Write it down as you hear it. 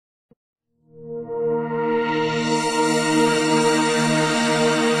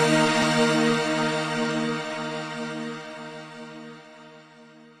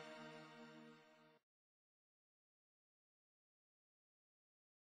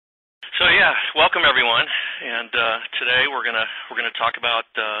So yeah, welcome everyone. And today we're gonna talk about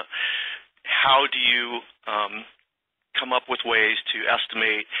how do you come up with ways to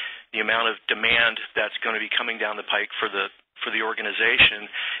estimate the amount of demand that's going to be coming down the pike for the organization,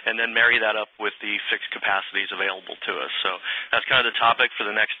 and then marry that up with the fixed capacities available to us. So that's kind of the topic for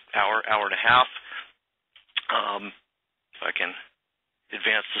the next hour and a half. If I can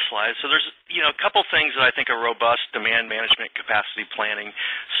advance the slides. So there's a couple things that I think a robust demand management capacity planning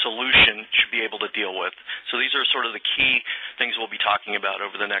solution should be able to deal with. So these are sort of the key things we'll be talking about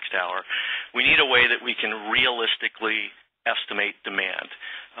over the next hour. We need a way that we can realistically estimate demand,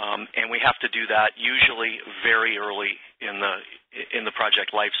 and we have to do that usually very early in the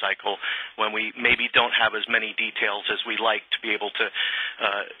project life cycle, when we maybe don't have as many details as we like to be able to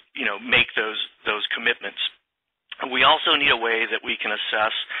make those commitments. We also need a way that we can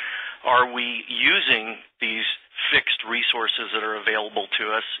assess, are we using these fixed resources that are available to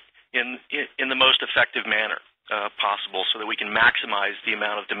us in the most effective manner possible, so that we can maximize the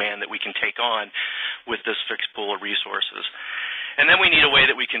amount of demand that we can take on with this fixed pool of resources. And then we need a way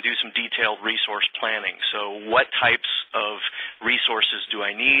that we can do some detailed resource planning. So what types of resources do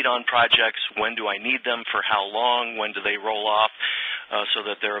I need on projects? When do I need them? For how long? When do they roll off? So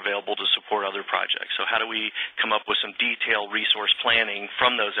that they're available to support other projects. So how do we come up with some detailed resource planning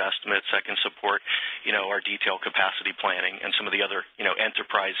from those estimates that can support, our detailed capacity planning and some of the other,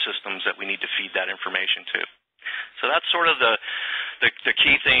 enterprise systems that we need to feed that information to. So that's sort of the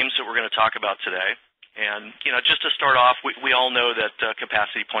key themes that we're going to talk about today. And, just to start off, we all know that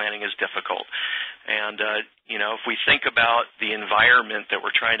capacity planning is difficult. And, if we think about the environment that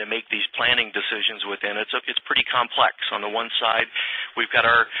we're trying to make these planning decisions within, it's pretty complex. On the one side, we've got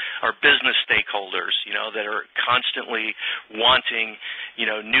our business stakeholders, that are constantly wanting,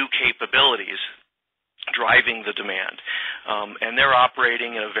 new capabilities, driving the demand. And they're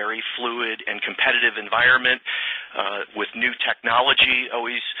operating in a very fluid and competitive environment with new technology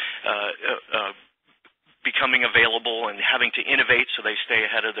always becoming available and having to innovate so they stay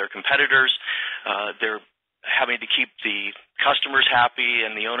ahead of their competitors. They're having to keep the customers happy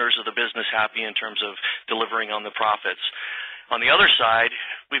and the owners of the business happy in terms of delivering on the profits. On the other side,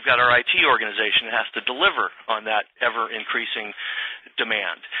 we've got our IT organization that has to deliver on that ever-increasing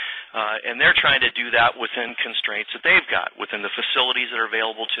demand. And they're trying to do that within constraints that they've got, within the facilities that are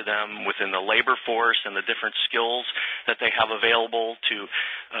available to them, within the labor force and the different skills that they have available to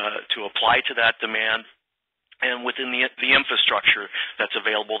apply to that demand, and within the infrastructure that's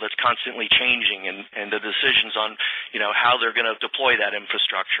available, that's constantly changing, and the decisions on how they're going to deploy that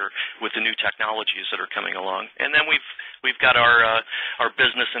infrastructure with the new technologies that are coming along. And then we've got our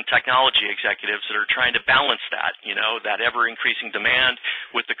business and technology executives that are trying to balance that, that ever-increasing demand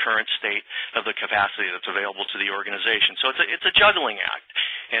with the current state of the capacity that's available to the organization. So it's a juggling act,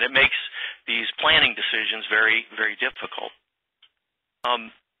 and it makes these planning decisions very, very difficult.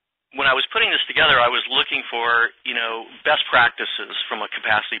 When I was putting this together, I was looking for, best practices from a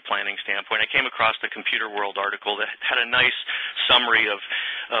capacity planning standpoint. I came across the Computer World article that had a nice summary of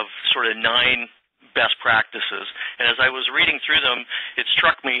sort of 9 best practices. And as I was reading through them, it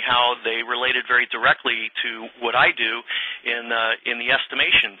struck me how they related very directly to what I do in the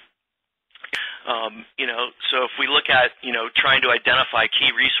estimation. So if we look at, trying to identify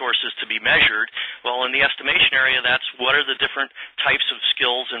key resources to be measured, well, in the estimation area, that's what are the different types of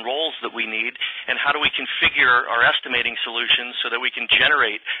skills and roles that we need, and how do we configure our estimating solutions so that we can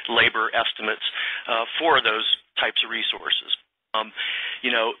generate labor estimates for those types of resources.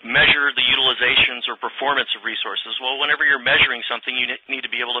 Measure the utilizations or performance of resources. Well, whenever you're measuring something, you need to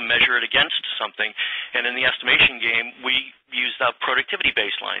be able to measure it against something. And in the estimation game, we use the productivity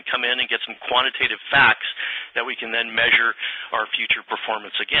baseline, come in and get some quantitative facts that we can then measure our future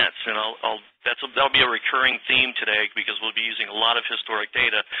performance against. And that'll be a recurring theme today, because we'll be using a lot of historic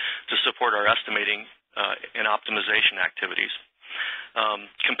data to support our estimating and optimization activities.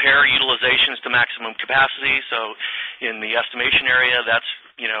 Compare utilizations to maximum capacity. So in the estimation area, that's,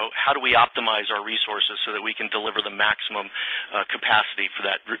 how do we optimize our resources so that we can deliver the maximum capacity for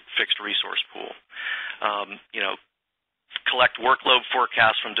that fixed resource pool. Collect workload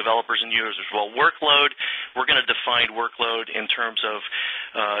forecasts from developers and users. Well, workload, we're going to define workload in terms of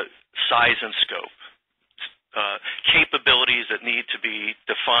size and scope. Capabilities that need to be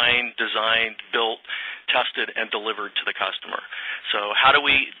defined, designed, built, tested, and delivered to the customer. So how do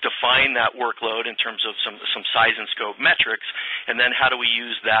we define that workload in terms of some size and scope metrics, and then how do we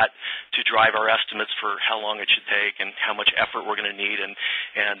use that to drive our estimates for how long it should take and how much effort we're going to need, and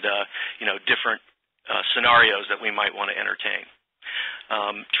different scenarios that we might want to entertain.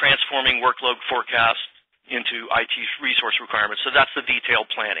 Transforming workload forecasts into IT resource requirements. So that's the detailed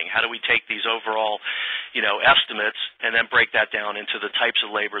planning. How do we take these overall, estimates and then break that down into the types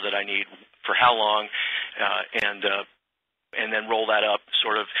of labor that I need for how long, and then roll that up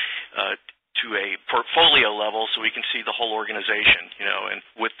sort of to a portfolio level so we can see the whole organization, and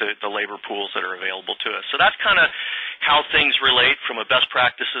with the labor pools that are available to us. So that's kind of how things relate from a best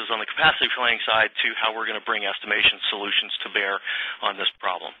practices on the capacity planning side to how we're going to bring estimation solutions to bear on this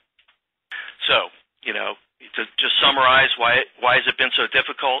problem. So, to just summarize, why has it been so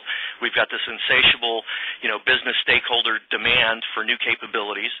difficult? We've got this insatiable, business stakeholder demand for new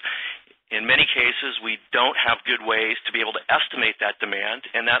capabilities. In many cases, we don't have good ways to be able to estimate that demand,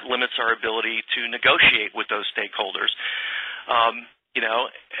 and that limits our ability to negotiate with those stakeholders.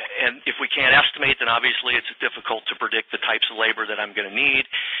 And if we can't estimate, then obviously it's difficult to predict the types of labor that I'm going to need.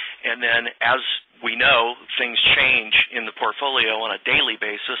 And then, as we know, things change in the portfolio on a daily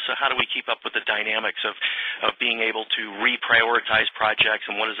basis, so how do we keep up with the dynamics of being able to reprioritize projects,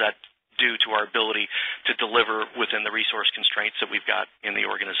 and what does that do to our ability to deliver within the resource constraints that we've got in the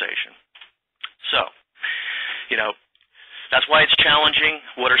organization? So, that's why it's challenging.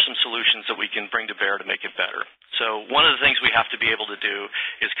 What are some solutions that we can bring to bear to make it better? So one of the things we have to be able to do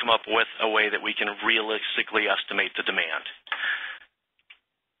is come up with a way that we can realistically estimate the demand.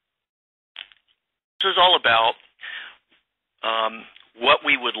 This is all about what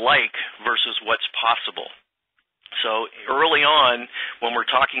we would like versus what's possible. So early on, when we're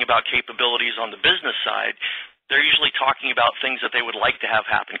talking about capabilities on the business side, they're usually talking about things that they would like to have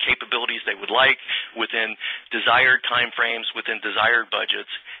happen, capabilities they would like within desired timeframes, within desired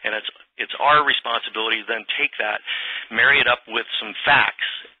budgets, and it's our responsibility to then take that, marry it up with some facts,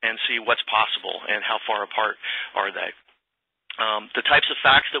 and see what's possible and how far apart are they. The types of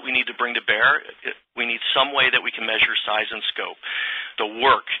facts that we need to bring to bear, we need some way that we can measure size and scope. The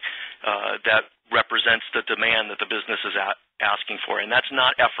work that represents the demand that the business is asking for, and that's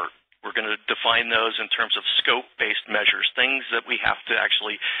not effort. We're going to define those in terms of scope-based measures, things that we have to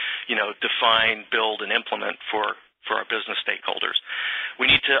actually, define, build, and implement for our business stakeholders. We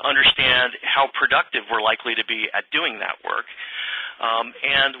need to understand how productive we're likely to be at doing that work,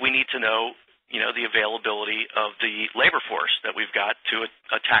 and we need to know, the availability of the labor force that we've got to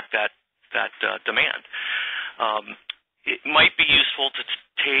attack that demand. It might be useful to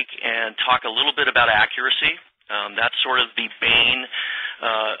take and talk a little bit about accuracy. That's sort of the bane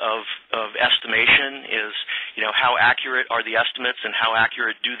of estimation is, how accurate are the estimates and how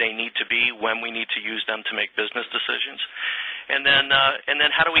accurate do they need to be when we need to use them to make business decisions. And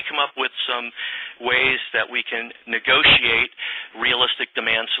then how do we come up with some ways that we can negotiate realistic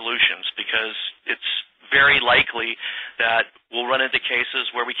demand solutions, because it's very likely that we'll run into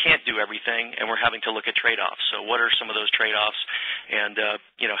cases where we can't do everything and we're having to look at trade-offs. So what are some of those trade-offs, and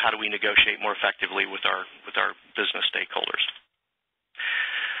how do we negotiate more effectively with our business stakeholders?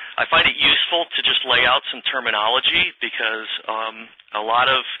 I find it useful to just lay out some terminology, because a lot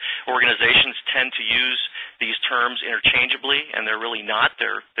of organizations tend to use these terms interchangeably, and they're really not.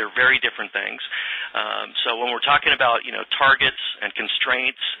 They're very different things. So when we're talking about targets and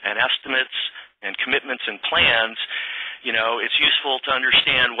constraints and estimates and commitments and plans, it's useful to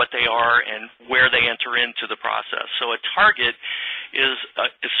understand what they are and where they enter into the process. So a target is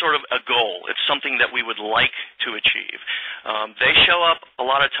sort of a goal. It's something that we would like to achieve. They show up a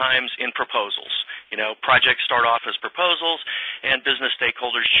lot of times in proposals. Projects start off as proposals, and business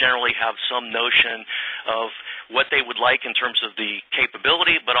stakeholders generally have some notion of what they would like in terms of the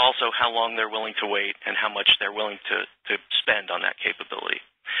capability, but also how long they're willing to wait and how much they're willing to spend on that capability.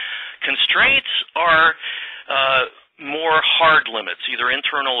 Constraints are more hard limits, either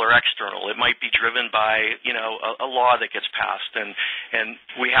internal or external. It might be driven by, a law that gets passed, and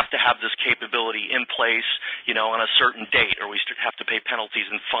we have to have this capability in place, on a certain date, or we have to pay penalties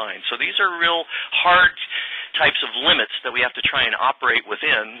and fines. So these are real hard types of limits that we have to try and operate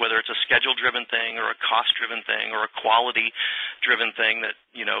within, whether it's a schedule-driven thing or a cost-driven thing or a quality-driven thing that,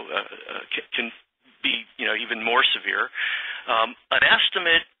 can be, even more severe. An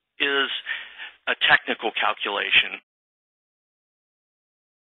estimate is a technical calculation.